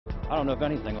I don't know if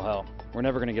anything will help. We're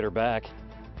never going to get her back,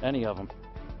 any of them.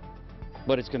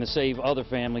 But it's going to save other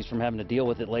families from having to deal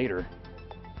with it later.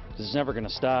 It's never going to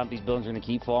stop. These buildings are going to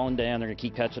keep falling down. They're going to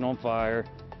keep catching on fire.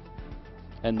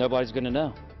 And nobody's going to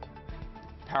know.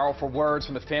 Powerful words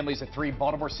from the families of 3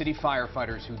 Baltimore City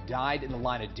firefighters who died in the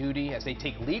line of duty as they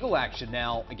take legal action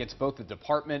now against both the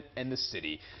department and the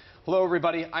city. Hello,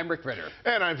 everybody. I'm Rick Ritter.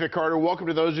 And I'm Vic Carter. Welcome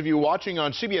to those of you watching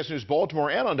on CBS News Baltimore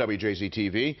and on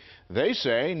WJZ-TV. They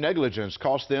say negligence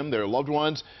cost them their loved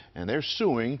ones, and they're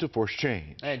suing to force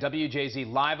change. And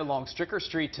WJZ live along Stricker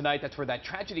Street tonight. That's where that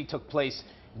tragedy took place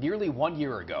nearly 1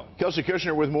 year ago. Kelsey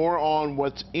Kushner with more on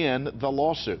what's in the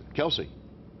lawsuit. Kelsey.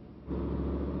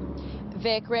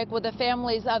 Vic, Rick, will the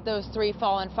families of those 3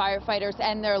 fallen firefighters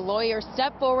and their lawyers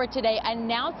step forward today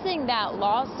announcing that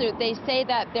lawsuit? They say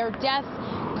that their deaths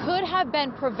could have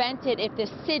been prevented if the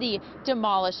city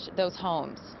demolished those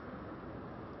homes.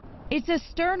 It's a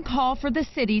stern call for the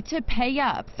city to pay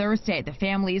up. Thursday, the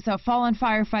families of fallen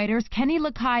firefighters Kenny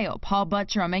Lacayo, Paul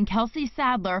Buttram, and Kelsey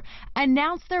Sadler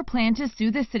announced their plan to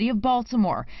sue the city of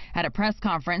Baltimore. At a press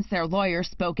conference, their lawyers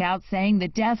spoke out saying the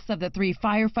deaths of the 3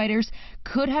 firefighters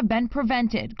could have been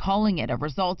prevented, calling it a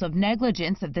result of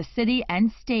negligence of the city and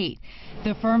state.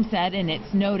 The firm said in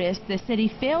its notice the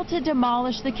city failed to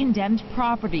demolish the condemned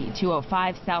property,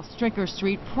 205 South Stricker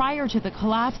Street, prior to the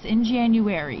collapse in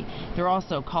January. They're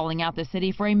also calling out the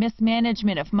city for a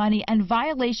mismanagement of money and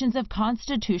violations of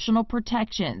constitutional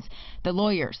protections. The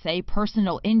lawyers say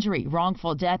personal injury,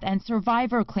 wrongful death, and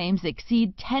survivor claims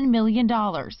exceed $10 million.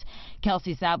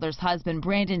 Kelsey Sadler's husband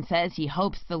Brandon says he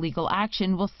hopes the legal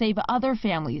action will save other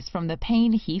families from the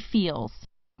pain he feels.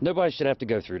 Nobody should have to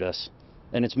go through this,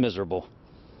 and it's miserable.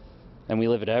 And we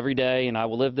live it every day, and I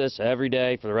will live this every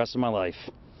day for the rest of my life.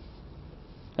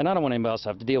 And I don't want anybody else to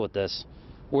have to deal with this,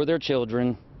 or their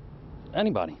children,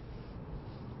 anybody.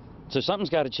 So something's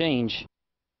got to change.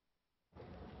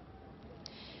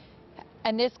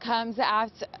 And this comes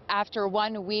after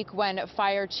 1 week when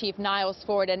Fire Chief Niles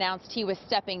Ford announced he was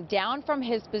stepping down from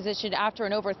his position after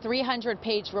an over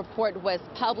 300-page report was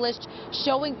published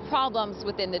showing problems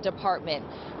within the department.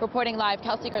 Reporting live,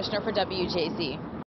 Kelsey Kushner for WJZ.